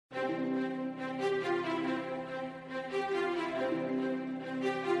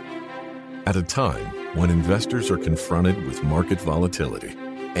At a time when investors are confronted with market volatility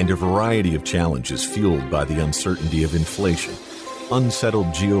and a variety of challenges fueled by the uncertainty of inflation, unsettled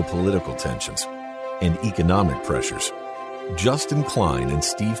geopolitical tensions, and economic pressures, Justin Klein and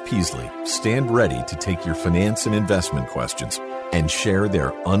Steve Peasley stand ready to take your finance and investment questions and share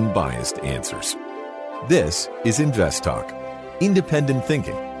their unbiased answers. This is Invest Talk. Independent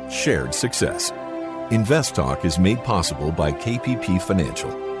thinking, shared success. Invest Talk is made possible by KPP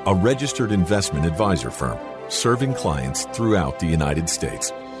Financial, a registered investment advisor firm serving clients throughout the United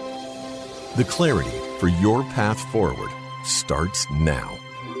States. The clarity for your path forward starts now.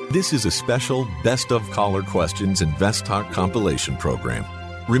 This is a special Best of Caller Questions Invest Talk compilation program.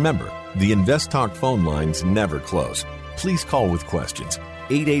 Remember, the Invest Talk phone lines never close. Please call with questions.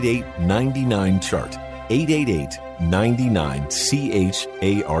 888-99-CHART.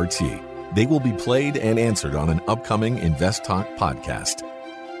 888-99-CHART. They will be played and answered on an upcoming Invest Talk podcast.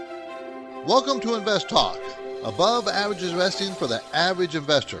 Welcome to Invest Talk, above average investing for the average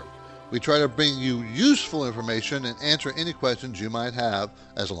investor. We try to bring you useful information and answer any questions you might have,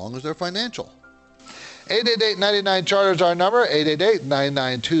 as long as they're financial. 888-99-CHART is our number,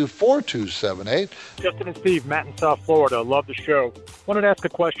 888-992-4278. Justin and Steve, Matt in South Florida. Love the show. Wanted to ask a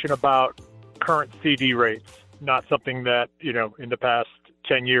question about current CD rates. Not something that, in the past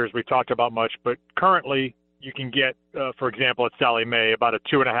 10 years we've talked about much, but currently you can get, for example, at Sallie Mae, about a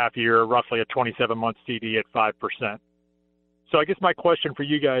 2.5-year, roughly a 27-month CD at 5%. So I guess my question for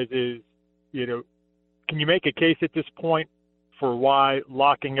you guys is, can you make a case at this point for why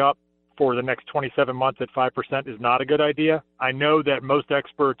locking up for the next 27 months at 5% is not a good idea? I know that most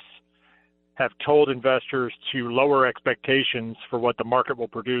experts have told investors to lower expectations for what the market will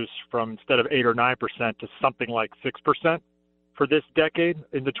produce from instead of 8 or 9% to something like 6% for this decade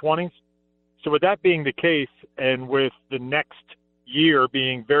in the 20s. So with that being the case, and with the next year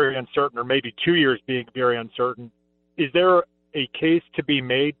being very uncertain, or maybe 2 years being very uncertain, is there a case to be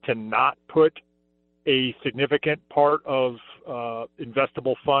made to not put a significant part of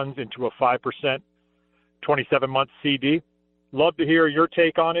investable funds into a 5% 27-month CD? Love to hear your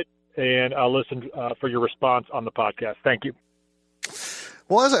take on it, and I'll listen for your response on the podcast. Thank you.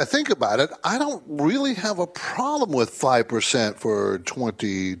 Well, as I think about it, I don't really have a problem with 5% for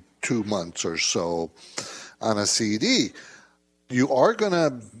 22 months or so on a CD. You are going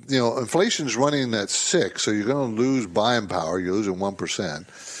to, inflation's running at 6, so you're going to lose buying power. You're losing 1%.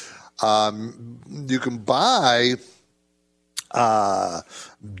 You can buy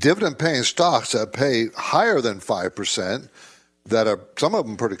dividend-paying stocks that pay higher than 5%, that are, some of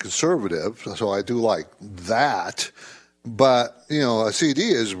them pretty conservative, so I do like that. But, a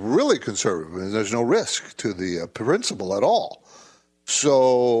CD is really conservative, and there's no risk to the principal at all.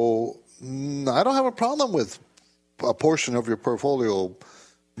 So I don't have a problem with a portion of your portfolio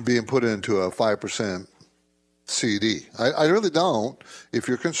being put into a 5% CD. I really don't. If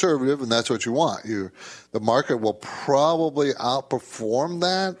you're conservative and that's what you want, the market will probably outperform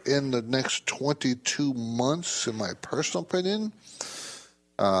that in the next 22 months, in my personal opinion,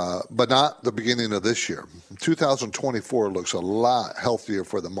 but not the beginning of this year. 2024 looks a lot healthier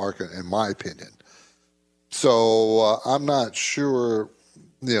for the market, in my opinion. So I'm not sure,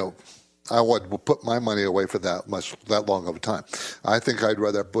 I would put my money away for that long of a time. I think I'd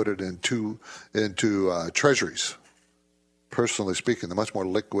rather put it into treasuries. Personally speaking, they're much more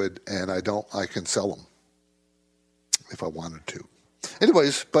liquid, and I can sell them if I wanted to.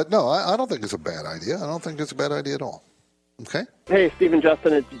 Anyways, but no, I don't think it's a bad idea. I don't think it's a bad idea at all. Okay. Hey, Steve and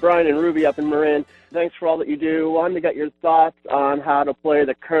Justin, it's Brian and Ruby up in Marin. Thanks for all that you do. Wanted to get your thoughts on how to play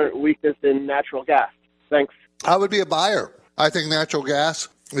the current weakness in natural gas. Thanks. I would be a buyer. I think natural gas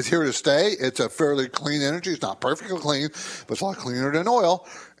is here to stay. It's a fairly clean energy. It's not perfectly clean, but it's a lot cleaner than oil.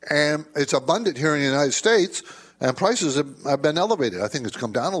 And it's abundant here in the United States, and prices have been elevated. I think it's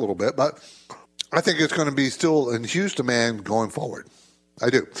come down a little bit, but I think it's going to be still in huge demand going forward. I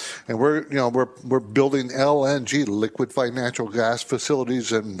do. And we're building LNG, liquefied natural gas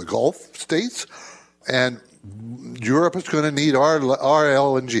facilities in the Gulf states, and Europe is going to need our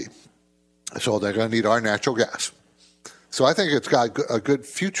LNG. So they're going to need our natural gas. So I think it's got a good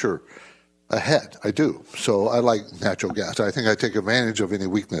future ahead. I do. So I like natural gas. I think I take advantage of any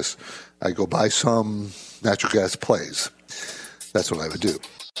weakness. I go buy some natural gas plays. That's what I would do.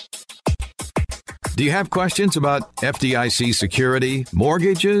 Do you have questions about FDIC security,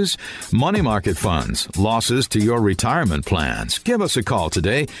 mortgages, money market funds, losses to your retirement plans? Give us a call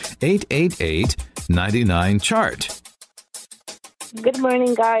today, 888-99-CHART. Good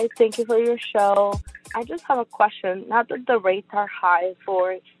morning, guys. Thank you for your show. I just have a question. Now that the rates are high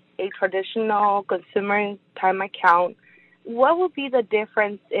for a traditional consumer time account, what would be the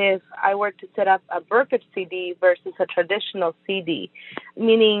difference if I were to set up a brokerage CD versus a traditional CD?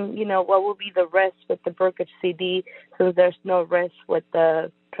 Meaning, what would be the risk with the brokerage CD so there's no risk with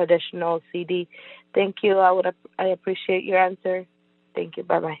the traditional CD? Thank you. I appreciate your answer. Thank you.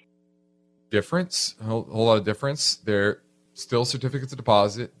 Bye-bye. Difference, a whole lot of difference. They're still certificates of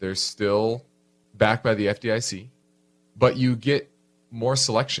deposit. They're still backed by the FDIC, but you get more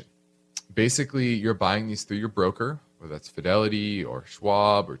selection. Basically, you're buying these through your broker, whether that's Fidelity or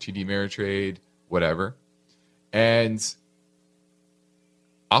Schwab or TD Ameritrade, whatever. And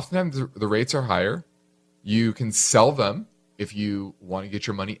oftentimes the rates are higher. You can sell them if you want to get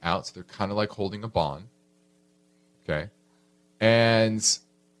your money out. So they're kind of like holding a bond. Okay. And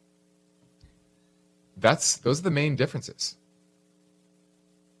those are the main differences.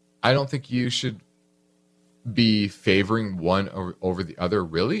 I don't think you should be favoring one over the other,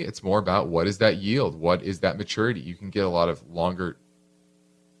 really. It's more about what is that yield? What is that maturity? You can get a lot of longer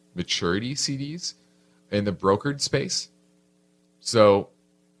maturity CDs in the brokered space. So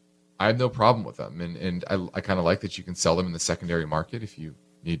I have no problem with them. And I kind of like that you can sell them in the secondary market if you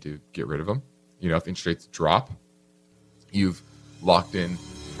need to get rid of them. If interest rates drop, you've locked in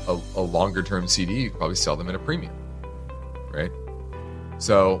a longer term CD, you can probably sell them at a premium, right?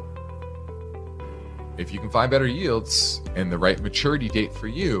 So if you can find better yields and the right maturity date for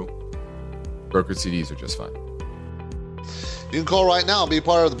you, brokered CDs are just fine. You can call right now and be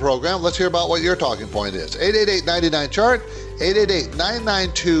part of the program. Let's hear about what your talking point is. 888-99-CHART,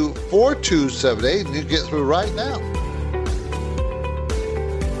 888-992-4278, and you can get through right now.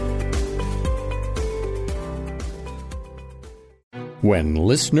 When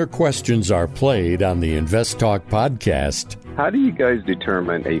listener questions are played on the Invest Talk podcast, how do you guys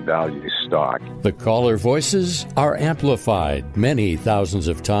determine a value stock? The caller voices are amplified many thousands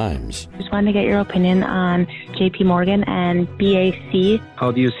of times. Just wanted to get your opinion on JP Morgan and BAC.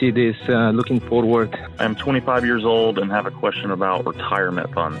 How do you see this looking forward? I'm 25 years old and have a question about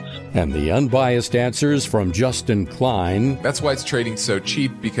retirement funds. And the unbiased answers from Justin Klein. That's why it's trading so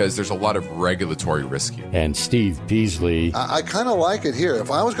cheap, because there's a lot of regulatory risk here. And Steve Peasley. I kind of like it here.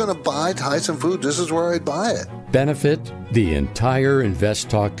 If I was going to buy Tyson Foods, this is where I'd buy it. Benefit the entire Invest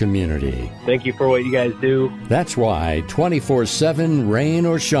Talk community. Thank you for what you guys do. That's why 24/7, rain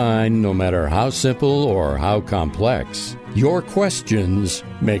or shine, no matter how simple or how complex, your questions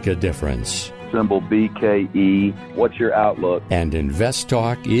make a difference. Symbol BKE. What's your outlook? And Invest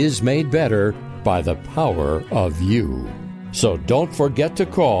Talk is made better by the power of you. So don't forget to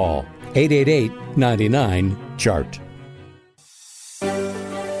call 888-99-CHART.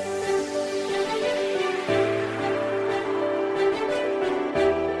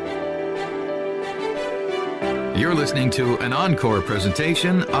 You're listening to an encore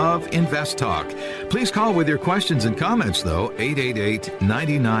presentation of Invest Talk. Please call with your questions and comments, though,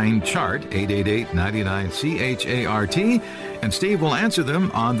 888-99-CHART, 888-99-CHART, and Steve will answer them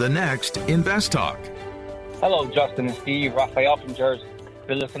on the next Invest Talk. Hello, Justin and Steve. Raphael from Jersey.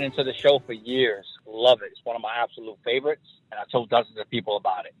 Been listening to the show for years. Love it. It's one of my absolute favorites, and I told dozens of people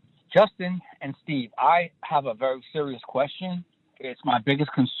about it. Justin and Steve, I have a very serious question. It's my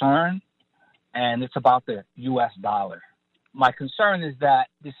biggest concern, and it's about the U.S. dollar. My concern is that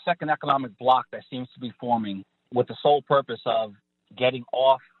this second economic bloc that seems to be forming with the sole purpose of getting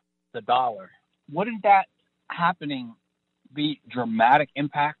off the dollar, wouldn't that happening be dramatic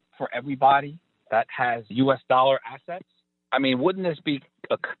impact for everybody that has U.S. dollar assets? I mean, wouldn't this be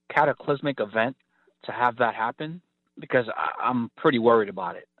a cataclysmic event to have that happen? Because I'm pretty worried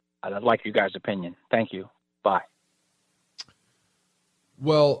about it. I'd like you guys' opinion. Thank you. Bye.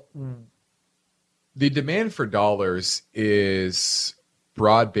 Well, the demand for dollars is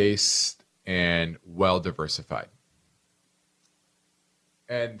broad-based and well-diversified.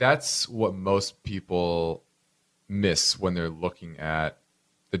 And that's what most people miss when they're looking at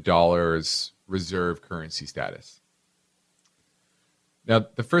the dollar's reserve currency status. Now,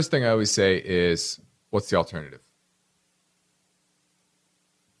 the first thing I always say is, what's the alternative?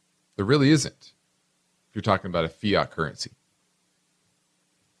 There really isn't, if you're talking about a fiat currency.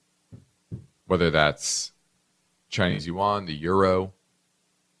 Whether that's Chinese yuan, the euro,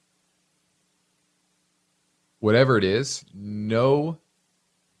 whatever it is, no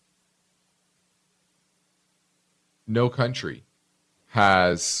country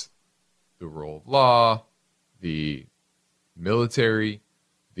has the rule of law, the military,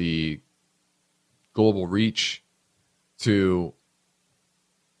 the global reach to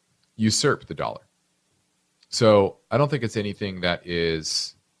usurp the dollar. So I don't think it's anything that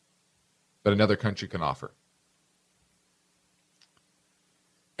another country can offer.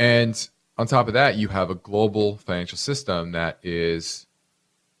 And on top of that, you have a global financial system that has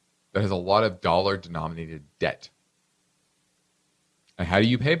a lot of dollar-denominated debt. And how do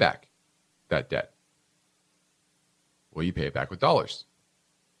you pay back that debt? Well, you pay it back with dollars.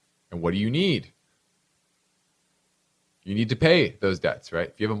 And what do you need? You need to pay those debts, right?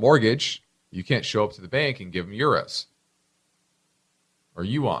 If you have a mortgage, you can't show up to the bank and give them euros or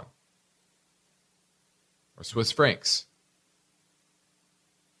yuan or Swiss francs.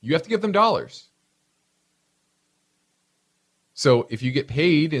 You have to give them dollars. So if you get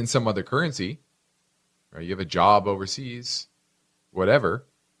paid in some other currency, right, you have a job overseas, whatever,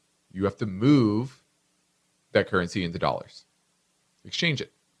 you have to move that currency into dollars, exchange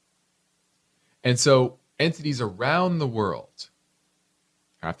it. And so entities around the world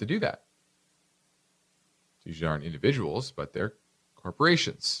have to do that. These usually aren't individuals, but they're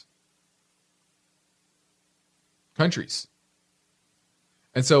corporations, countries.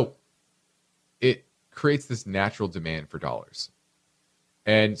 And so it creates this natural demand for dollars.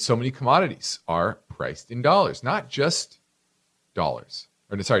 And so many commodities are priced in dollars, not just dollars.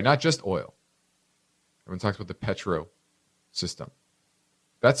 Or sorry, not just oil. Everyone talks about the petro system.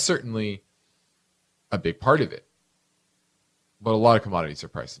 That's certainly a big part of it. But a lot of commodities are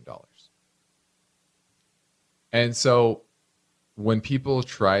priced in dollars. And so when people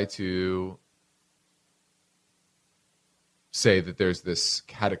try to say that there's this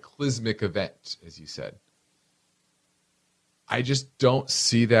cataclysmic event, as you said, I just don't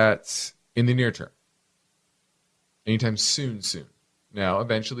see that in the near term. Anytime soon. Now,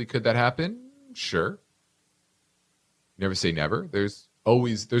 eventually, could that happen? Sure. Never say never. There's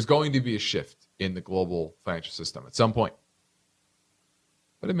going to be a shift in the global financial system at some point.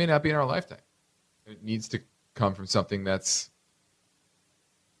 But it may not be in our lifetime. It needs to come from something that's,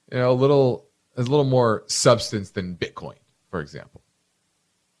 a little more substance than Bitcoin, for example.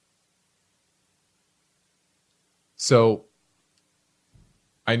 So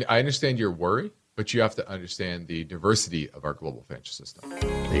I understand your worry, but you have to understand the diversity of our global financial system.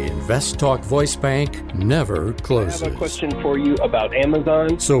 The Invest Talk Voice Bank never closes. I have a question for you about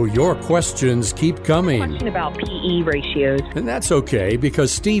Amazon. So your questions keep coming. Question about PE ratios. And that's okay,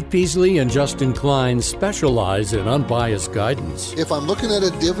 because Steve Peasley and Justin Klein specialize in unbiased guidance. If I'm looking at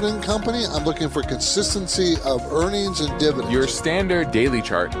a dividend company, I'm looking for consistency of earnings and dividends. Your standard daily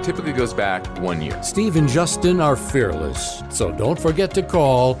chart typically goes back 1 year. Steve and Justin are fearless, so don't forget to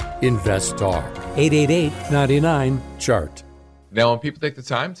call Invest Talk. 888-99-CHART. Now, when people take the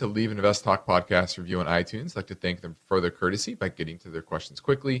time to leave an Invest Talk podcast review on iTunes, I'd like to thank them for their courtesy by getting to their questions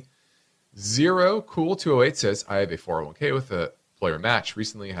quickly. Zero Cool 208 says, I have a 401k with a employer match.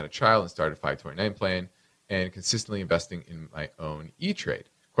 Recently, I had a child and started a 529 plan and consistently investing in my own E-Trade.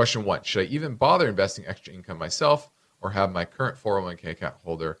 Question 1, should I even bother investing extra income myself or have my current 401k account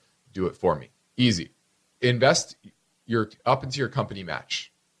holder do it for me? Easy. Invest up into your company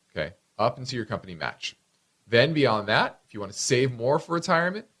match. Okay. Up into your company match. Then beyond that, if you want to save more for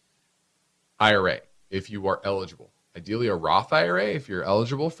retirement, IRA, if you are eligible. Ideally a Roth IRA if you're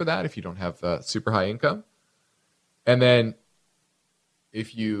eligible for that, if you don't have super high income. And then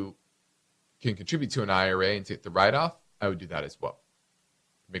if you can contribute to an IRA and take the write-off, I would do that as well.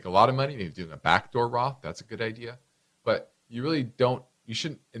 Make a lot of money, maybe doing a backdoor Roth, that's a good idea. But you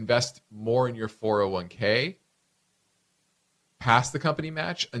shouldn't invest more in your 401k past the company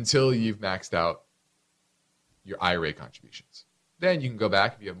match until you've maxed out your IRA contributions. Then you can go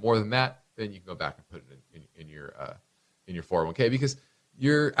back. If you have more than that, then you can go back and put it in your 401k, because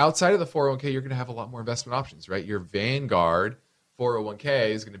you're outside of the 401k, you're going to have a lot more investment options, right? Your Vanguard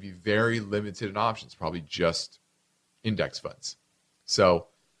 401k is going to be very limited in options, probably just index funds. So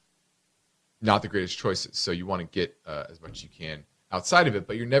not the greatest choices. So you want to get as much as you can outside of it,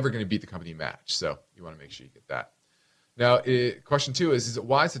 but you're never going to beat the company match. So you want to make sure you get that. Now, question 2 is it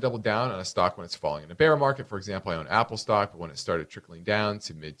wise to double down on a stock when it's falling in a bear market? For example, I own Apple stock, but when it started trickling down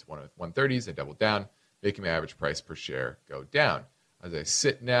to mid-130s, I doubled down, making my average price per share go down. As I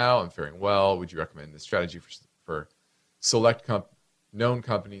sit now, I'm faring well. Would you recommend this strategy for select known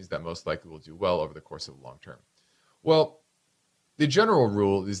companies that most likely will do well over the course of the long term? Well, the general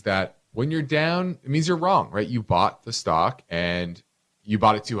rule is that when you're down, it means you're wrong, right? You bought the stock and you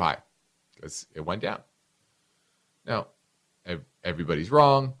bought it too high because it went down. Now, everybody's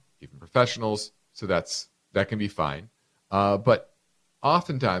wrong, even professionals, so that can be fine. But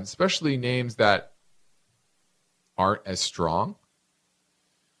oftentimes, especially names that aren't as strong,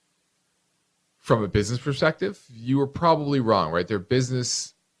 from a business perspective, you were probably wrong, right? Their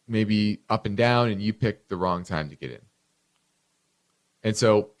business may be up and down, and you picked the wrong time to get in. And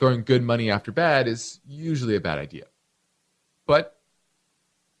so throwing good money after bad is usually a bad idea. But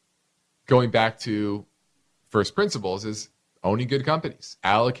going back to first principles is owning good companies,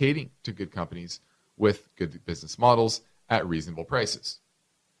 allocating to good companies with good business models at reasonable prices.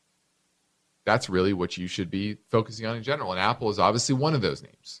 That's really what you should be focusing on in general. And Apple is obviously one of those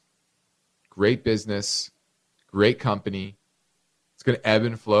names. Great business, great company. It's going to ebb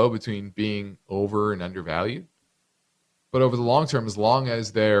and flow between being over and undervalued. But over the long term, as long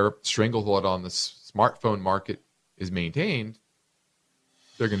as their stranglehold on the smartphone market is maintained,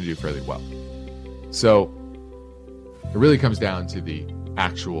 they're going to do fairly well. So it really comes down to the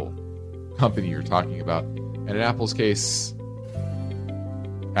actual company you're talking about. And in Apple's case,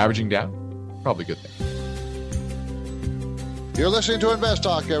 averaging down, probably a good thing. You're listening to Invest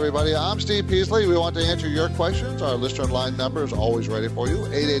Talk, everybody. I'm Steve Peasley. We want to answer your questions. Our listener line number is always ready for you,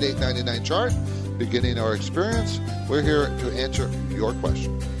 888-99-CHART. Beginning our experience, we're here to answer your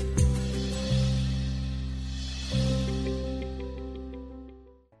question.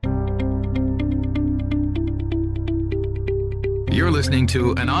 You're listening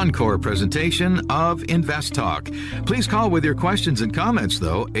to an encore presentation of Invest Talk. Please call with your questions and comments,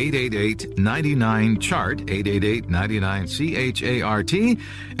 though, 888-99-CHART, 888-99-CHART,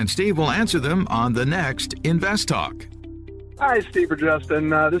 and Steve will answer them on the next Invest Talk. Hi, Steve or Justin.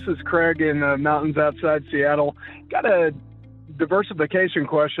 This is Craig in the mountains outside Seattle. Got a diversification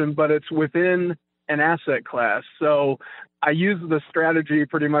question, but it's within an asset class. So I use the strategy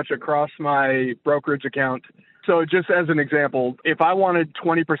pretty much across my brokerage account. So just as an example, if I wanted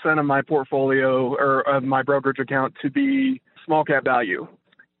 20% of my portfolio or of my brokerage account to be small cap value,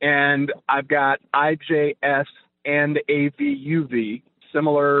 and I've got IJS and AVUV,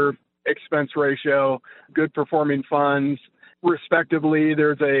 similar expense ratio, good performing funds, respectively,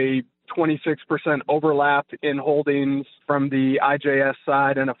 there's a 26% overlap in holdings from the IJS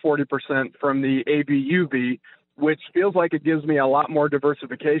side and a 40% from the AVUV, which feels like it gives me a lot more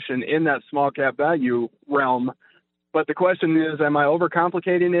diversification in that small cap value realm. But the question is, am I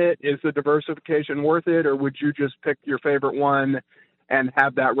overcomplicating it? Is the diversification worth it? Or would you just pick your favorite one and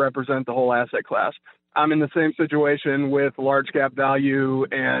have that represent the whole asset class? I'm in the same situation with large cap value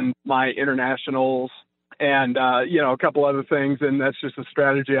and my internationals and, a couple other things. And that's just a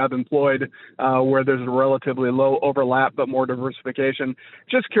strategy I've employed where there's a relatively low overlap, but more diversification.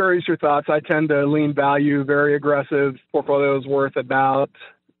 Just curious your thoughts. I tend to lean value, very aggressive. Portfolio is worth about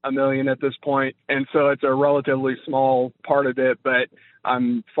 $1 million at this point. And so it's a relatively small part of it, but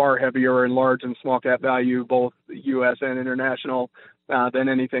I'm far heavier in large and small cap value, both U.S. and international, than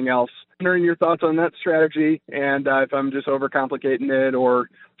anything else. Wondering your thoughts on that strategy and if I'm just overcomplicating it or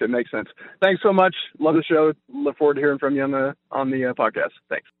if it makes sense. Thanks so much. Love the show. Look forward to hearing from you on the podcast.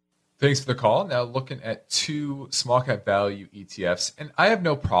 Thanks. Thanks for the call. Now looking at two small cap value ETFs, and I have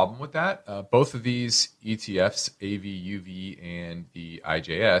no problem with that. Both of these ETFs, AVUV and the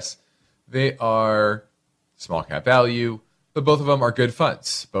IJS, they are small cap value, but both of them are good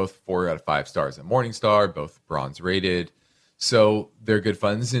funds. Both 4 out of 5 stars at Morningstar, both bronze rated. So they're good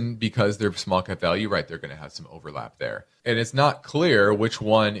funds, and because they're small cap value, right, they're going to have some overlap there. And it's not clear which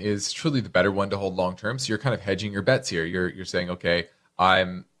one is truly the better one to hold long term. So you're kind of hedging your bets here. You're saying, okay,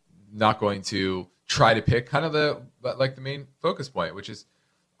 I'm not going to try to pick kind of the main focus point, which is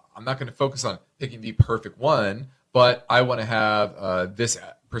I'm not going to focus on picking the perfect one, but I want to have this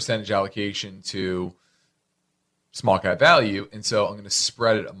percentage allocation to small cap value, and so I'm going to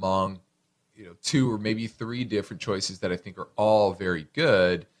spread it among 2 or maybe 3 different choices that I think are all very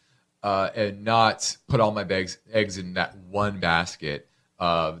good, and not put all my eggs in that one basket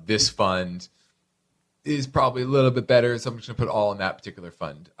of this fund is probably a little bit better, so I'm just going to put all in that particular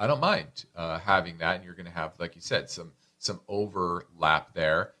fund. I don't mind having that, and you're going to have, like you said, some overlap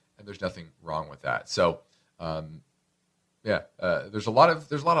there, and there's nothing wrong with that. So, there's a lot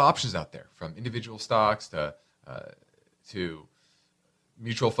of options out there, from individual stocks to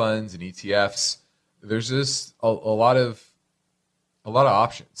mutual funds and ETFs. There's just a lot of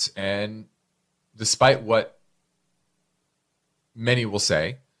options, and despite what many will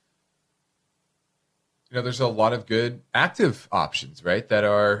say, there's a lot of good active options, right?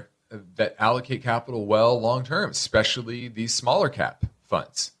 That allocate capital well long term, especially these smaller cap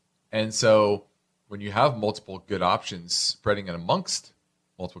funds. And so when you have multiple good options, spreading it amongst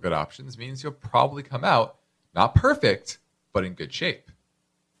multiple good options means you'll probably come out not perfect, but in good shape.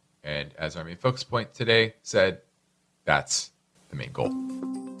 And as our main focus point today said, that's the main goal.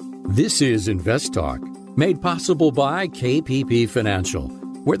 This is Invest Talk, made possible by KPP Financial,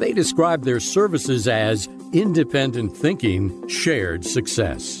 where they describe their services as independent thinking, shared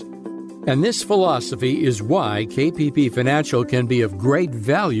success. And this philosophy is why KPP Financial can be of great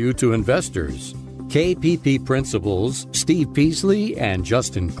value to investors. KPP principals Steve Peasley and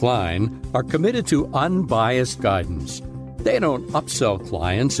Justin Klein are committed to unbiased guidance. They don't upsell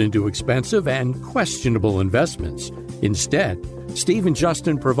clients into expensive and questionable investments. Instead, Steve and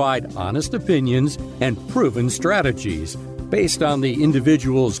Justin provide honest opinions and proven strategies based on the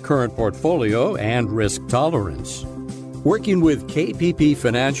individual's current portfolio and risk tolerance. Working with KPP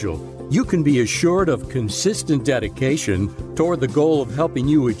Financial, you can be assured of consistent dedication toward the goal of helping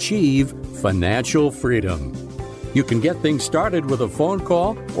you achieve financial freedom. You can get things started with a phone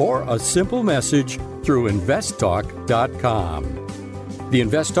call or a simple message through investtalk.com. The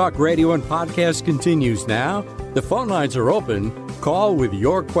Invest Talk radio and podcast continues now. The phone lines are open. Call with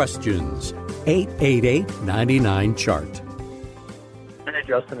your questions. 888-99-CHART. Hey,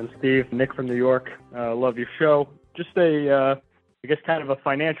 Justin and Steve. Nick from New York. Love your show. Just I guess kind of a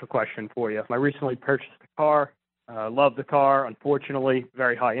financial question for you. I recently purchased a car. Love the car. Unfortunately,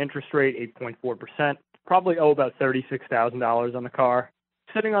 very high interest rate, 8.4%. Probably owe about $36,000 on the car.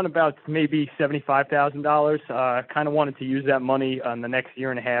 Sitting on about maybe $75,000. Kind of wanted to use that money in the next year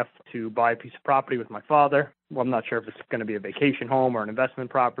and a half to buy a piece of property with my father. Well, I'm not sure if it's going to be a vacation home or an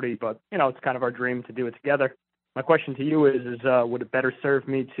investment property, but, it's kind of our dream to do it together. My question to you is would it better serve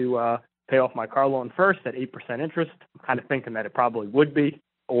me to pay off my car loan first at 8% interest? I'm kind of thinking that it probably would be.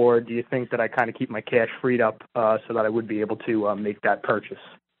 Or do you think that I kind of keep my cash freed up so that I would be able to make that purchase?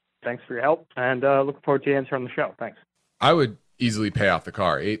 Thanks for your help, and looking forward to answering the show. Thanks. I would easily pay off the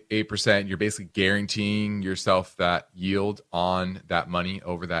car. 8%, you're basically guaranteeing yourself that yield on that money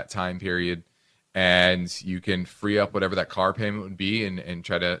over that time period. And you can free up whatever that car payment would be and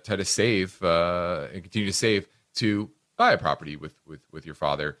try to save and continue to save to buy a property with your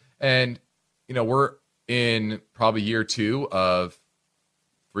father. And, we're in probably year 2 of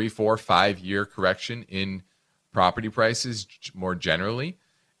 3, 4, 5 year correction in property prices more generally.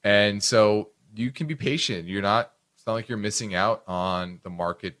 And so you can be patient. It's not like you're missing out on the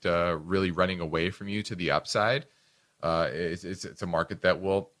market really running away from you to the upside. It's a market that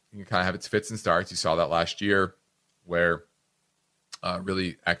will kind of have its fits and starts. You saw that last year where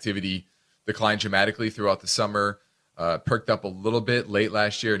really activity declined dramatically throughout the summer, perked up a little bit late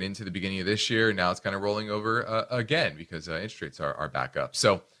last year and into the beginning of this year. Now it's kind of rolling over again because interest rates are back up.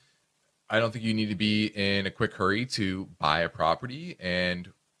 So I don't think you need to be in a quick hurry to buy a property,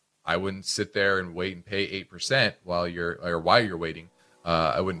 and I wouldn't sit there and wait and pay 8% while you're waiting.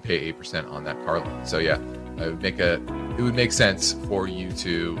 I wouldn't pay 8% on that car loan. So yeah, it would make sense for you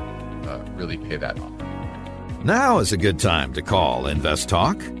to really pay that off. Now is a good time to call Invest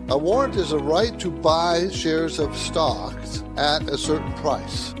Talk. A warrant is a right to buy shares of stocks at a certain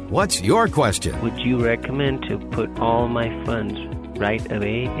price. What's your question? Would you recommend to put all my funds right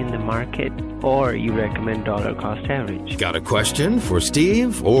away in the market, or you recommend dollar cost average? Got a question for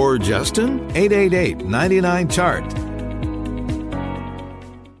Steve or Justin? 888-99-CHART.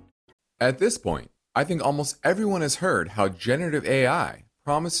 At this point, I think almost everyone has heard how generative AI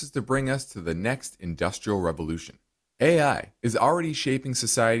promises to bring us to the next industrial revolution. AI is already shaping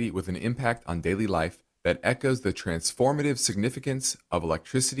society with an impact on daily life that echoes the transformative significance of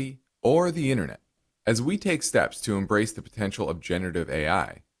electricity or the internet. As we take steps to embrace the potential of generative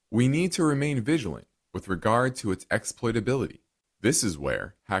AI, we need to remain vigilant with regard to its exploitability. This is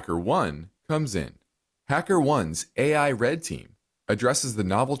where HackerOne comes in. HackerOne's AI Red Team addresses the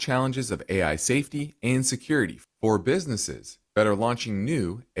novel challenges of AI safety and security for businesses that are launching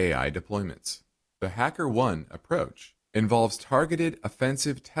new AI deployments. The HackerOne approach involves targeted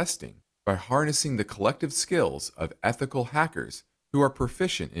offensive testing by harnessing the collective skills of ethical hackers who are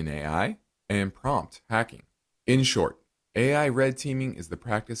proficient in AI and prompt hacking. In short, AI red teaming is the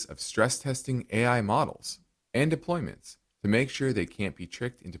practice of stress testing AI models and deployments to make sure they can't be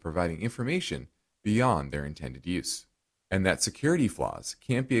tricked into providing information beyond their intended use, and that security flaws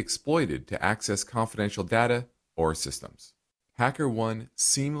can't be exploited to access confidential data or systems. HackerOne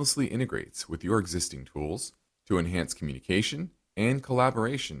seamlessly integrates with your existing tools to enhance communication and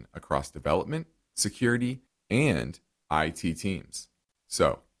collaboration across development, security, and IT teams.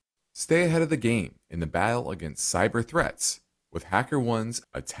 So, stay ahead of the game in the battle against cyber threats with HackerOne's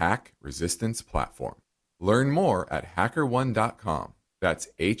attack resistance platform. Learn more at HackerOne.com. That's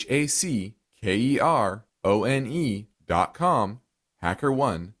HackerOne.com,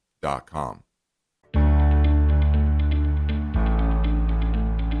 HackerOne.com.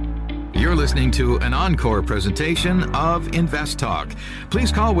 You're listening to an encore presentation of Invest Talk.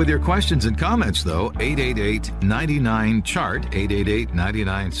 Please call with your questions and comments, though, 888-99-CHART,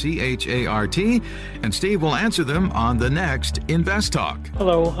 888-99-CHART, and Steve will answer them on the next Invest Talk.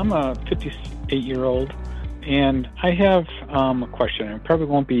 Hello, I'm a 58-year-old, and I have a question. I probably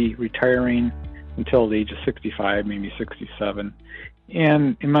won't be retiring until the age of 65, maybe 67.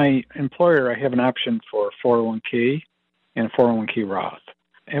 And in my employer, I have an option for 401k and a 401k Roth.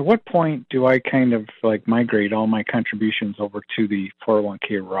 At what point do I kind of like migrate all my contributions over to the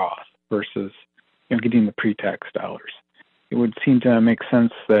 401k Roth versus getting the pre-tax dollars? It would seem to make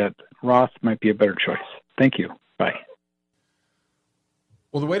sense that Roth might be a better choice. Thank you. Bye.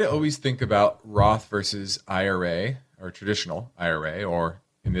 Well, the way to always think about Roth versus IRA or traditional IRA, or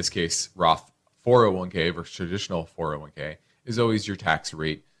in this case, Roth 401k versus traditional 401k, is always your tax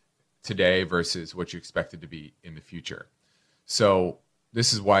rate today versus what you expect it to be in the future. So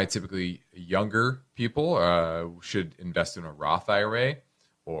this is why typically younger people should invest in a Roth IRA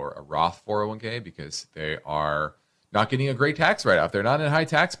or a Roth 401k, because they are not getting a great tax write-off. They're not in a high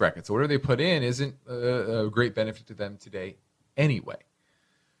tax bracket. So whatever they put in isn't a great benefit to them today anyway.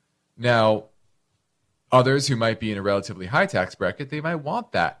 Now, others who might be in a relatively high tax bracket, they might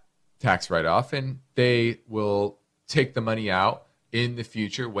want that tax write-off, and they will take the money out in the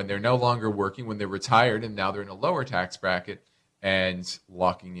future when they're no longer working, when they're retired, and now they're in a lower tax bracket, and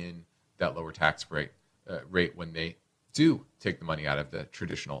locking in that lower tax rate when they do take the money out of the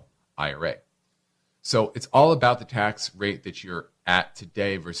traditional IRA. So it's all about the tax rate that you're at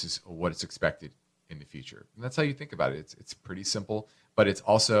today versus what is expected in the future. And that's how you think about it. It's pretty simple, but it's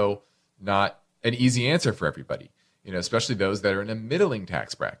also not an easy answer for everybody, especially those that are in a middling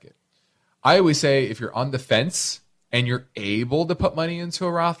tax bracket. I always say if you're on the fence and you're able to put money into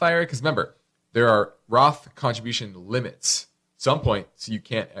a Roth IRA, because remember, there are Roth contribution limits. At some point, so you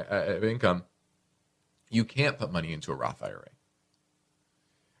can't income, you can't put money into a Roth IRA.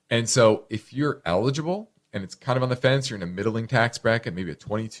 And so if you're eligible and it's kind of on the fence, you're in a middling tax bracket, maybe a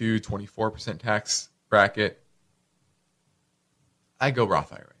 22, 24% tax bracket, I go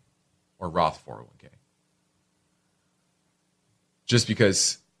Roth IRA or Roth 401k. Just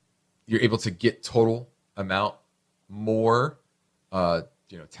because you're able to get total amount more,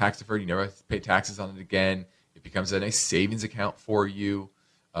 tax deferred. You never have to pay taxes on it again. It becomes a nice savings account for you.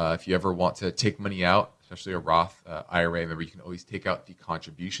 If you ever want to take money out, especially a Roth IRA, remember you can always take out the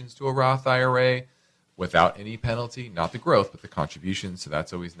contributions to a Roth IRA without any penalty, not the growth, but the contributions. So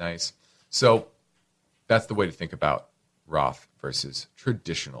that's always nice. So that's the way to think about Roth versus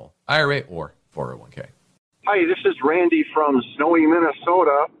traditional IRA or 401k. Hi, this is Randy from snowy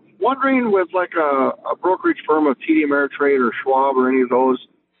Minnesota. Wondering with like a brokerage firm of TD Ameritrade or Schwab or any of those,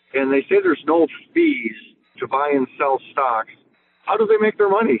 and they say there's no fees to buy and sell stocks. How do they make their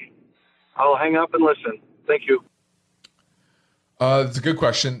money? I'll hang up and listen. Thank you. That's a good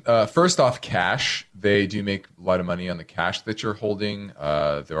question. First off, cash. They do make a lot of money on the cash that you're holding.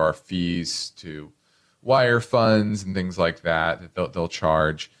 There are fees to wire funds and things like that they'll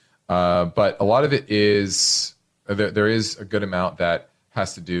charge. But a lot of it is, there is a good amount that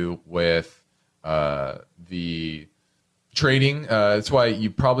has to do with the trading. That's why you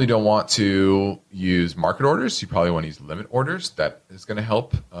probably don't want to use market orders. You probably want to use limit orders. That is going to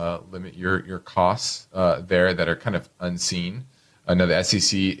help limit your costs there that are kind of unseen. I know the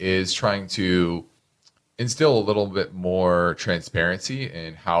SEC is trying to instill a little bit more transparency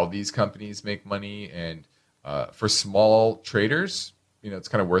in how these companies make money. And for small traders, it's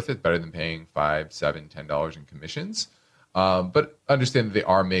kind of worth it, better than paying $5, $7, $10 in commissions. But understand that they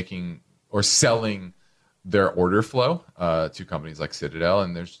are making or selling their order flow to companies like Citadel,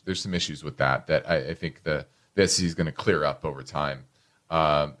 and there's some issues with that I think the SEC is going to clear up over time.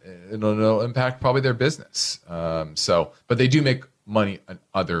 It'll impact probably their business. But they do make money in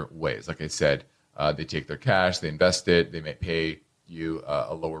other ways. Like I said, they take their cash, they invest it, they may pay you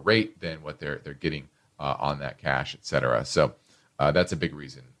a lower rate than what they're getting on that cash, et cetera. So that's a big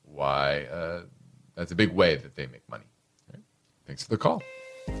reason why. That's a big way that they make money. Right? Thanks for the call.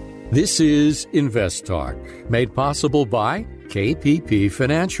 This is Invest Talk, made possible by KPP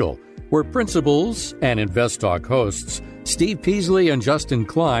Financial, where principals and Invest Talk hosts Steve Peasley and Justin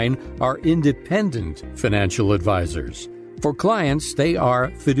Klein are independent financial advisors. For clients, they are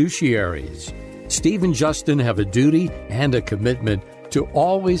fiduciaries. Steve and Justin have a duty and a commitment to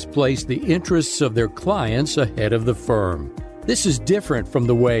always place the interests of their clients ahead of the firm. This is different from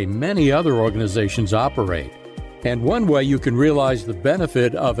the way many other organizations operate. And one way you can realize the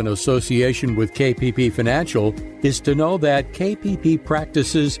benefit of an association with KPP Financial is to know that KPP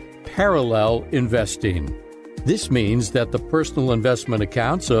practices parallel investing. This means that the personal investment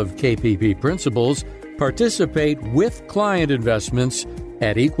accounts of KPP principals participate with client investments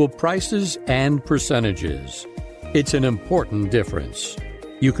at equal prices and percentages. It's an important difference.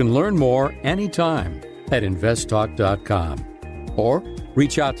 You can learn more anytime at investtalk.com. Or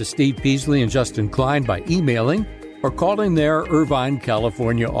reach out to Steve Peasley and Justin Klein by emailing or calling their Irvine,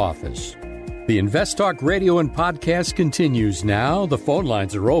 California office. The Invest Talk radio and podcast continues now. The phone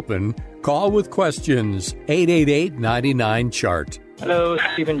lines are open. Call with questions. 888-99-CHART. Hello,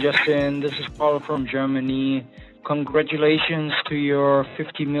 Stephen Justin. This is Paul from Germany. Congratulations to your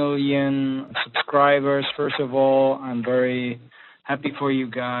 50 million subscribers. First of all, I'm very happy for you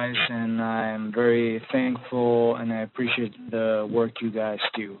guys, and I'm very thankful, and I appreciate the work you guys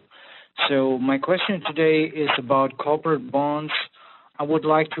do. So my question today is about corporate bonds. I would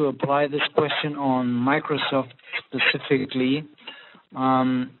like to apply this question on Microsoft specifically.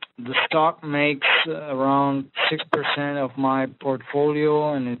 The stock makes around 6% of my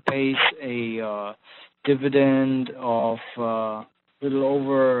portfolio, and it pays a dividend of little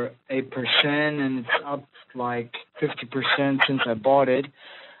over 8%, and it's up like 50% since I bought it.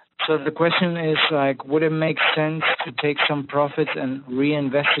 So the question is, like, would it make sense to take some profits and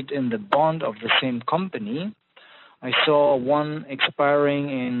reinvest it in the bond of the same company? I saw one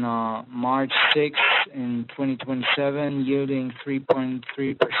expiring in March 6th in 2027, yielding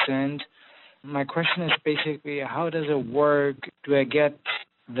 3.3%. My question is basically, how does it work? Do I get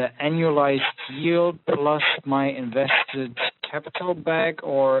the annualized yield plus my invested capital back,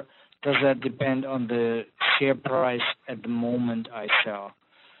 or does that depend on the share price at the moment I sell?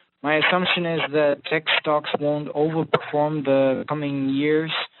 My assumption is that tech stocks won't overperform the coming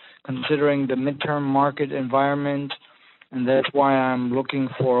years, considering the midterm market environment, and that's why I'm looking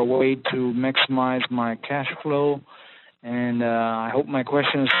for a way to maximize my cash flow. And I hope my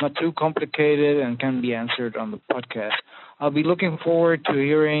question is not too complicated and can be answered on the podcast. I'll be looking forward to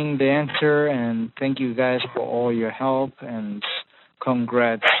hearing the answer, and thank you guys for all your help, and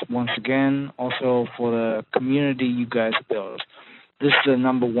congrats once again also for the community you guys built. This is the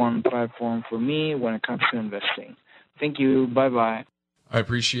number one platform for me when it comes to investing. Thank you. Bye-bye. I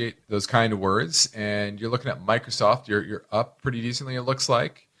appreciate those kind of words. And you're looking at Microsoft. You're up pretty decently, it looks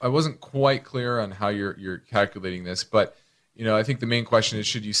like. I wasn't quite clear on how you're calculating this, but I think the main question is,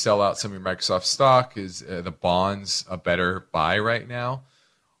 should you sell out some of your Microsoft stock? Is the bonds a better buy right now?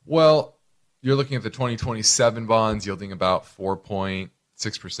 Well, you're looking at the 2027 bonds yielding about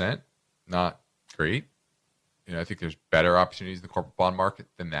 4.6%. Not great. I think there's better opportunities in the corporate bond market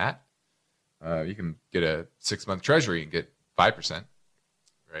than that. You can get a 6-month treasury and get 5%,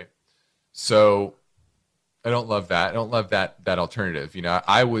 right? So I don't love that. I don't love that alternative.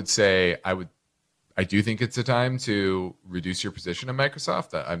 I would say I do think it's a time to reduce your position in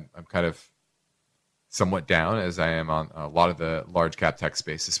Microsoft. I'm kind of somewhat down, as I am on a lot of the large cap tech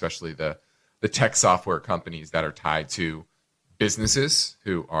space, especially the tech software companies that are tied to businesses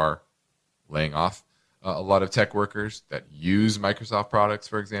who are laying off a lot of tech workers that use Microsoft products,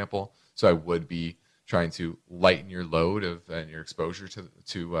 for example. So I would be trying to lighten your load and your exposure to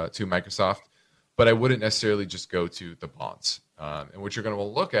Microsoft, but I wouldn't necessarily just go to the bonds. And what you're going to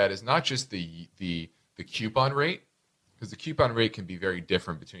look at is not just the coupon rate, because the coupon rate can be very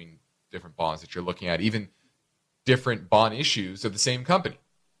different between different bonds that you're looking at, even different bond issues of the same company,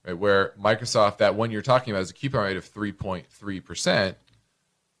 right? Where Microsoft, that one you're talking about, is a coupon rate of 3.3%.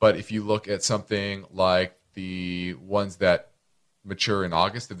 But if you look at something like the ones that mature in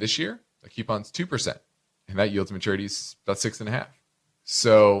August of this year, the coupon's 2%, and that yield to maturity is about 6.5%.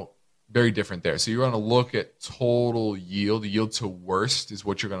 So very different there. So you're going to look at total yield. Yield to worst is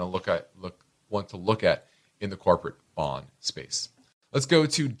what you're going to want to look at in the corporate bond space. Let's go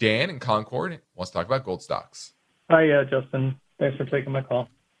to Dan in Concord. Wants to talk about gold stocks. Hi, Justin. Thanks for taking my call.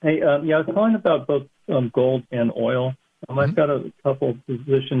 Hey, I was calling about both gold and oil. I've got a couple of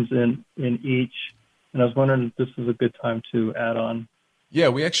positions in each, and I was wondering if this is a good time to add on. Yeah,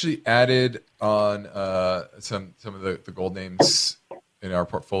 we actually added on some of the gold names in our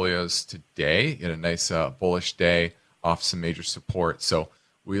portfolios today. In a nice bullish day off some major support. So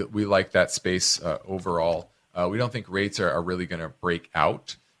we like that space overall. We don't think rates are really going to break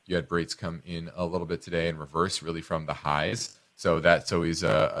out. You had rates come in a little bit today and reverse really from the highs. So that's always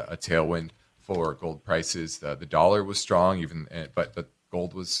a tailwind for gold prices. The dollar was strong, but the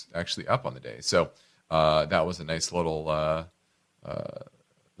gold was actually up on the day. So that was a nice little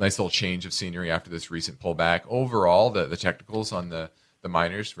change of scenery after this recent pullback. Overall, the technicals on the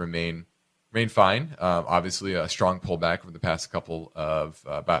miners remain fine. Obviously, a strong pullback over the past couple of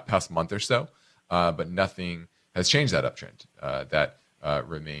past month or so, but nothing has changed that uptrend. That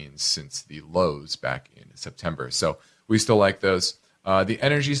remains since the lows back in September. So we still like those. The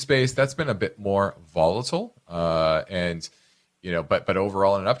energy space, that's been a bit more volatile, but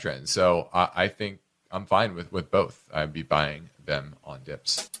overall an uptrend. So I think I'm fine with both. I'd be buying them on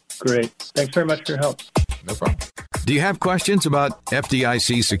dips. Great. Thanks very much for your help. No problem. Do you have questions about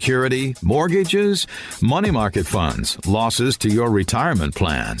FDIC security, mortgages, money market funds, losses to your retirement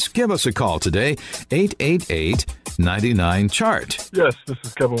plans? Give us a call today, 888-99-CHART. Yes, this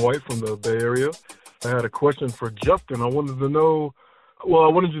is Kevin White from the Bay Area. I had a question for Justin. I wanted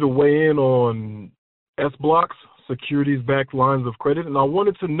you to weigh in on SBLOCs, securities-backed lines of credit, and I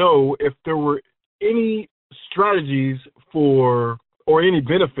wanted to know if there were any strategies or any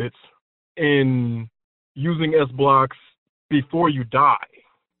benefits in using SBLOCs before you die.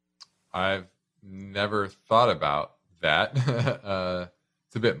 I've never thought about that.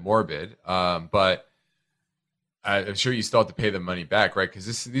 It's a bit morbid, but I'm sure you still have to pay the money back, right?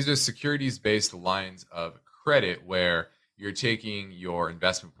 Because these are securities-based lines of credit where you're taking your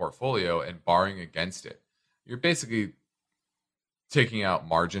investment portfolio and borrowing against it. You're basically taking out a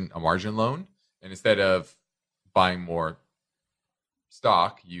margin loan, and instead of buying more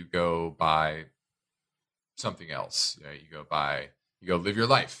stock, you go buy something else. You go live your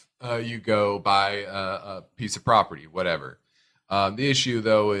life. You go buy a piece of property, whatever. The issue,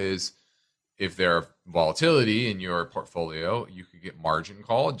 though, is if there's volatility in your portfolio, you could get margin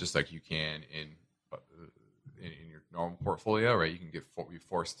called, just like you can in your normal portfolio, right? You can be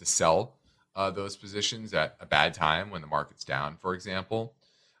forced to sell those positions at a bad time when the market's down, for example.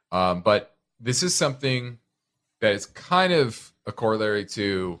 But this is something that is kind of a corollary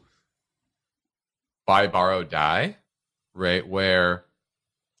to buy, borrow, die, right? Where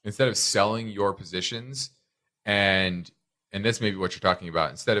instead of selling your positions, and that's maybe what you're talking about,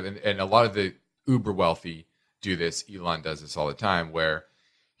 and a lot of the uber wealthy do this. Elon does this all the time, where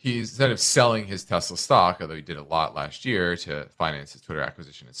instead of selling his Tesla stock, although he did a lot last year to finance his Twitter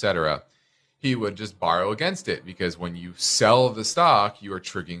acquisition, etc., he would just borrow against it, because when you sell the stock, you are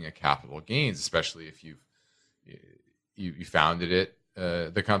triggering a capital gains, especially if you founded it,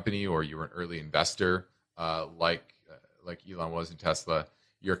 the company, or you were an early investor, like Elon was in Tesla.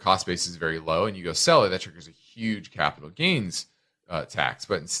 Your cost base is very low, and you go sell it. That triggers a huge capital gains tax.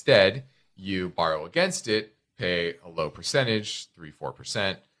 But instead, you borrow against it, pay a low percentage,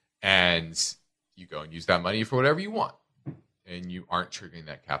 3-4%, and you go and use that money for whatever you want. And you aren't triggering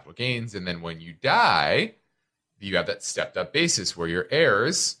that capital gains. And then when you die, you have that stepped up basis where your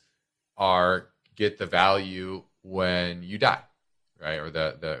heirs get the value when you die, right? Or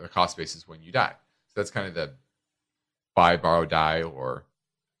the cost basis when you die. So that's kind of the buy, borrow, die, or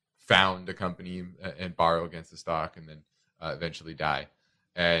found a company and borrow against the stock and then eventually die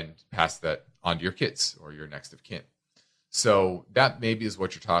and pass that on to your kids or your next of kin. So that maybe is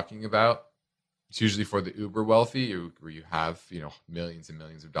what you're talking about. It's usually for the uber wealthy, where you have millions and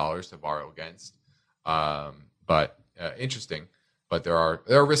millions of dollars to borrow against. But interesting. But there are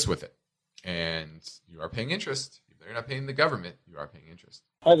risks with it, and you are paying interest. Even though you're not paying the government, you are paying interest.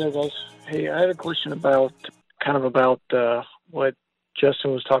 Hi there, guys. Hey, I had a question about what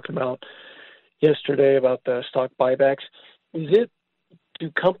Justin was talking about yesterday about the stock buybacks. Do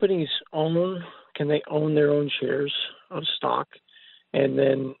companies can they own their own shares of stock? And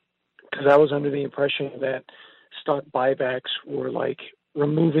then, because I was under the impression that stock buybacks were like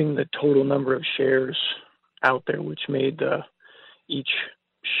removing the total number of shares out there, which made each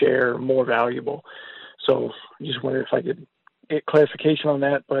share more valuable. So I just wondered if I could get clarification on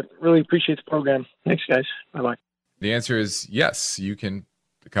that, but really appreciate the program. Thanks, guys. Bye-bye. The answer is yes. You can.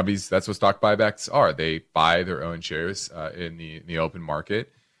 The companies, that's what stock buybacks are. They buy their own shares in the open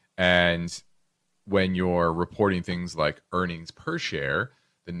market. And when you're reporting things like earnings per share,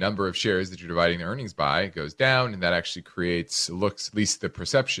 the number of shares that you're dividing the earnings by goes down, and that actually looks at least the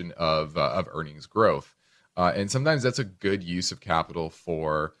perception of earnings growth. And sometimes that's a good use of capital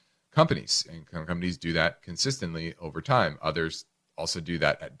for companies, and companies do that consistently over time. Others also do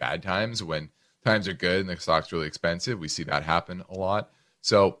that at bad times. When times are good and the stock's really expensive, we see that happen a lot.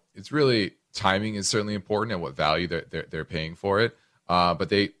 So it's really, timing is certainly important and what value they're paying for it. But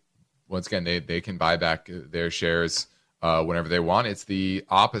they can buy back their shares whenever they want. It's the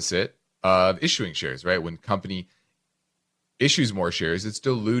opposite of issuing shares, right? When company issues more shares, it's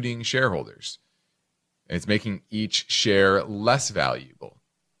diluting shareholders. And it's making each share less valuable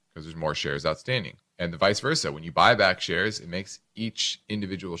because there's more shares outstanding. And the vice versa. When you buy back shares, it makes each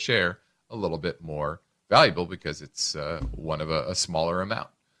individual share a little bit more valuable because it's one of a smaller amount.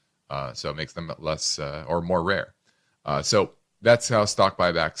 So it makes them less or more rare. So that's how stock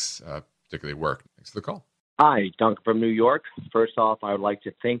buybacks particularly work. Thanks for the call. Hi, Duncan from New York. First off, I would like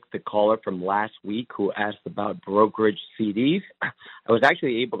to thank the caller from last week who asked about brokerage CDs. I was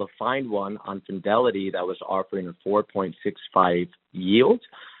actually able to find one on Fidelity that was offering a 4.65 yield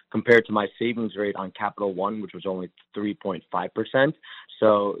compared to my savings rate on Capital One, which was only 3.5%.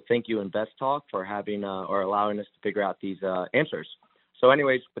 So thank you, Invest Talk, for having or allowing us to figure out these answers. So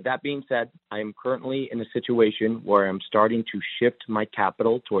anyways, with that being said, I am currently in a situation where I'm starting to shift my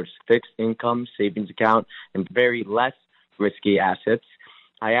capital towards fixed income, savings account, and very less risky assets.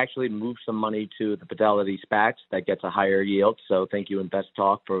 I actually moved some money to the Fidelity SPACs that gets a higher yield. So thank you, Invest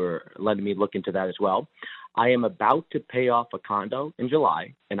Talk, for letting me look into that as well. I am about to pay off a condo in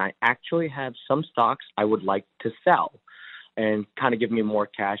July, and I actually have some stocks I would like to sell and kind of give me more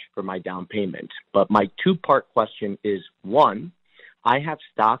cash for my down payment. But my two-part question is, one, I have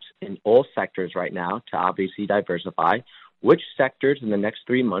stocks in all sectors right now to obviously diversify. Which sectors in the next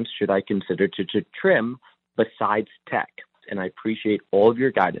 3 months should I consider to trim besides tech? And I appreciate all of your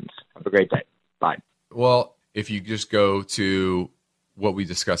guidance. Have a great day. Bye. Well, if you just go to what we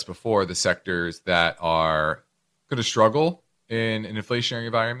discussed before, the sectors that are going to struggle in an inflationary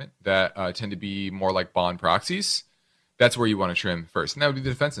environment that tend to be more like bond proxies, that's where you want to trim first. And that would be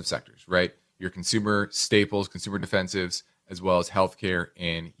the defensive sectors, right? Your consumer staples, consumer defensives, as well as healthcare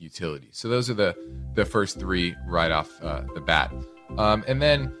and utilities. So those are the first three right off the bat. And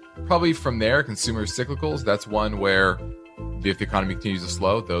then probably from there, consumer cyclicals, that's one where if the economy continues to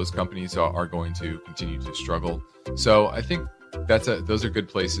slow, those companies are going to continue to struggle. So I think those are good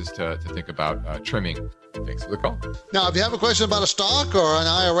places to think about trimming. Thanks for the call. Now, if you have a question about a stock or an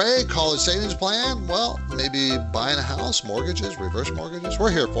IRA, college savings plan, well, maybe buying a house, mortgages, reverse mortgages,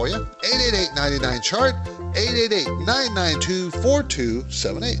 we're here for you. 888-99-CHART,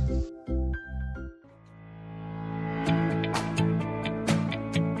 888-992-4278.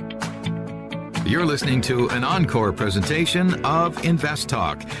 You're listening to an encore presentation of Invest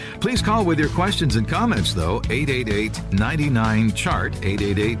Talk. Please call with your questions and comments, though, 888-99-CHART,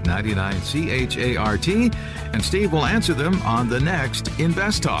 888-99-CHART, and Steve will answer them on the next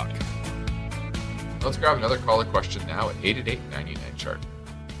Invest Talk. Let's grab another caller question now at 888-99-CHART.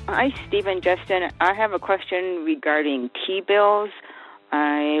 Hi, Steve and Justin. I have a question regarding T-bills.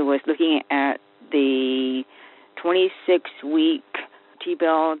 I was looking at the 26-week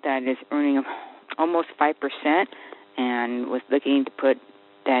T-bill that is earning almost 5%, and was looking to put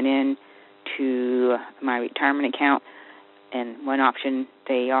that in to my retirement account. And one option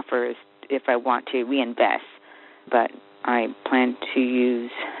they offer is if I want to reinvest, but I plan to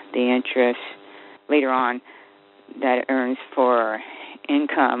use the interest later on that it earns for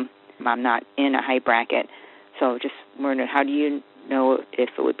income. I'm not in a high bracket, so just wondering, how do you know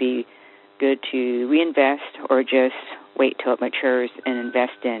if it would be good to reinvest or just wait till it matures and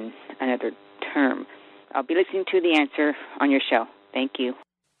invest in another term? I'll be listening to the answer on your show. Thank you.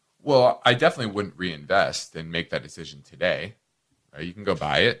 Well, I definitely wouldn't reinvest and make that decision today. Right? You can go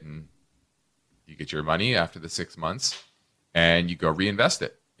buy it and you get your money after the 6 months and you go reinvest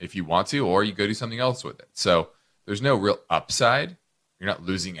it if you want to, or you go do something else with it. So there's no real upside. You're not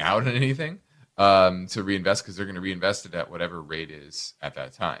losing out on anything to reinvest, because they're going to reinvest it at whatever rate is at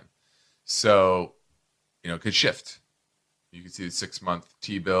that time. So, it could shift. You can see the 6-month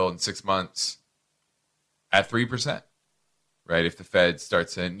T-bill in 6 months at 3%, right? If the Fed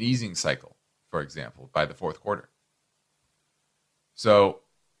starts an easing cycle, for example, by the fourth quarter. So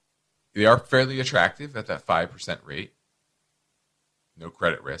they are fairly attractive at that 5% rate. No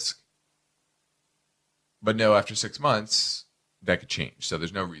credit risk. But no, after 6 months, that could change. So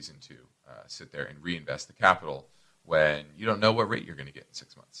there's no reason to sit there and reinvest the capital when you don't know what rate you're going to get in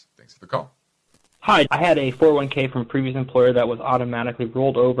 6 months. Thanks for the call. Hi, I had a 401k from a previous employer that was automatically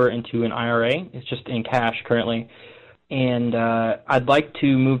rolled over into an IRA. It's just in cash currently. And I'd like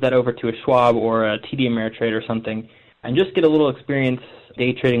to move that over to a Schwab or a TD Ameritrade or something and just get a little experience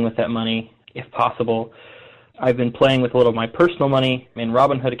day trading with that money, if possible. I've been playing with a little of my personal money in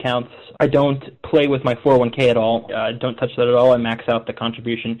Robinhood accounts. I don't play with my 401k at all. Don't touch that at all. I max out the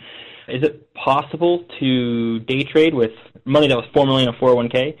contribution. Is it possible to day trade with money that was formerly in a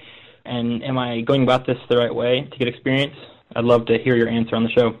 401k? And am I going about this the right way to get experience? I'd love to hear your answer on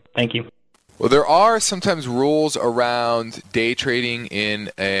the show. Thank you. Well, there are sometimes rules around day trading in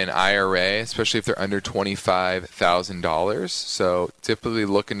an IRA, especially if they're under $25,000. So typically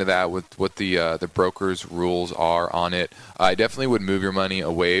look into that with what the broker's rules are on it. I definitely would move your money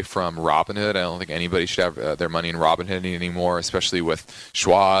away from Robinhood. I don't think anybody should have their money in Robinhood anymore, especially with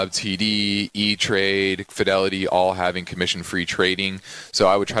Schwab, TD, E-Trade, Fidelity, all having commission-free trading. So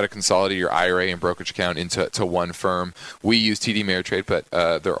I would try to consolidate your IRA and brokerage account into one firm. We use TD Ameritrade, but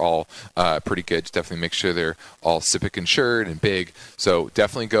they're all pretty good. Just definitely make sure they're all SIPC insured and big. So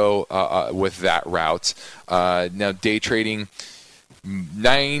definitely go with that route. Now, day trading,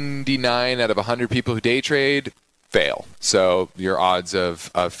 99 out of 100 people who day trade fail. So your odds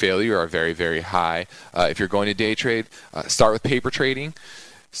of failure are very, very high. If you're going to day trade, start with paper trading.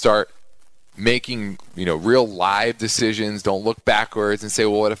 Start making real live decisions. Don't look backwards and say,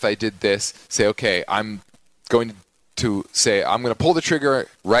 well, what if I did this? Say, okay, I'm going to pull the trigger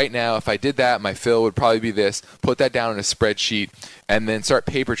right now. If I did that, my fill would probably be this. Put that down in a spreadsheet, and then start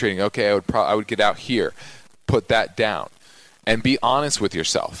paper trading. Okay, I would get out here. Put that down, and be honest with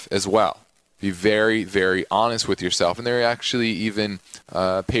yourself as well. Be very, very honest with yourself. And there are actually even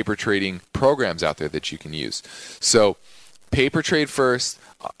paper trading programs out there that you can use. So paper trade first.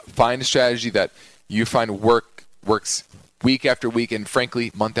 Find a strategy that you find works week after week, and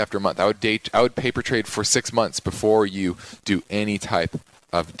frankly, month after month. I would paper trade for 6 months before you do any type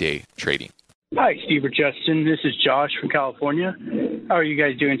of day trading. Hi, Steve or Justin. This is Josh from California. How are you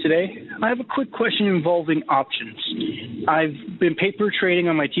guys doing today? I have a quick question involving options. I've been paper trading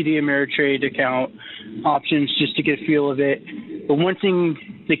on my TD Ameritrade account, options, just to get a feel of it. But one thing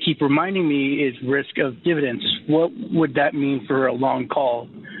they keep reminding me is risk of dividends. What would that mean for a long call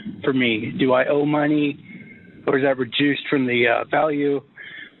for me? Do I owe money, or is that reduced from the value?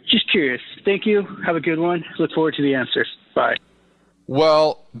 Just curious. Thank you. Have a good one. Look forward to the answers. Bye.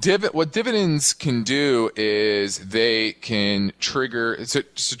 Well, what dividends can do is they can trigger, it's a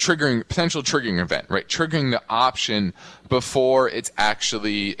potential triggering event, right? Triggering the option before it's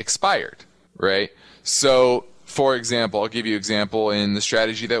actually expired, right? So, for example, I'll give you an example in the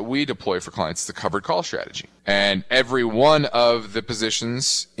strategy that we deploy for clients, the covered call strategy. And every one of the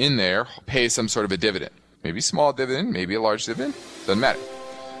positions in there pays some sort of a dividend. Maybe a small dividend, maybe a large dividend, doesn't matter.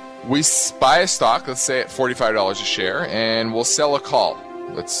 We buy a stock, let's say at $45 a share, and we'll sell a call.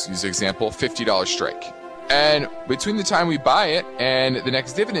 Let's use an example, $50 strike. And between the time we buy it and the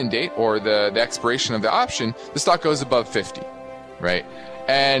next dividend date or the expiration of the option, the stock goes above 50, right?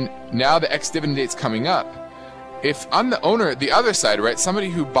 And now the ex-dividend date's coming up. If I'm the owner, the other side, right,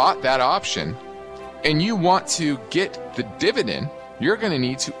 somebody who bought that option, and you want to get the dividend, you're going to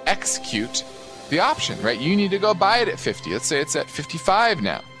need to execute the option, right? You need to go buy it at 50. Let's say it's at 55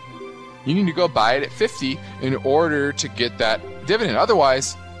 now. You need to go buy it at 50 in order to get that dividend.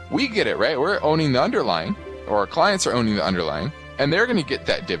 Otherwise, we get it, right? We're owning the underlying, or our clients are owning the underlying, and they're going to get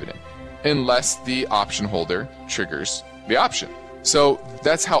that dividend unless the option holder triggers the option. So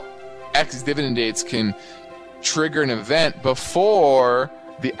that's how ex-dividend dates can trigger an event before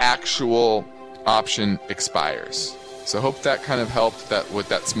the actual option expires. So I hope that kind of helped with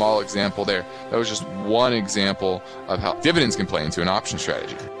that small example there. That was just one example of how dividends can play into an option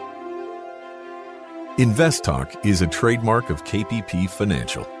strategy. InvestTalk is a trademark of KPP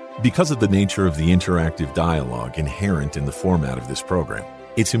Financial. Because of the nature of the interactive dialogue inherent in the format of this program,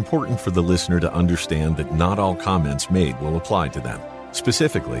 it's important for the listener to understand that not all comments made will apply to them.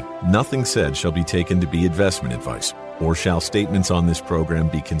 Specifically, nothing said shall be taken to be investment advice, or shall statements on this program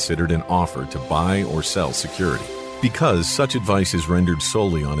be considered an offer to buy or sell security. Because such advice is rendered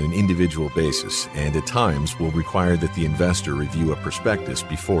solely on an individual basis and at times will require that the investor review a prospectus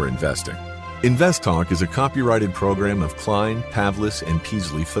before investing. InvestTalk is a copyrighted program of Klein, Pavlis, and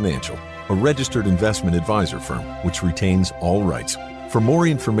Peasley Financial, a registered investment advisor firm which retains all rights. For more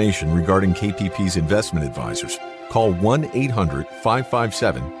information regarding KPP's investment advisors, call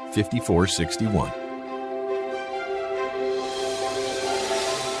 1-800-557-5461.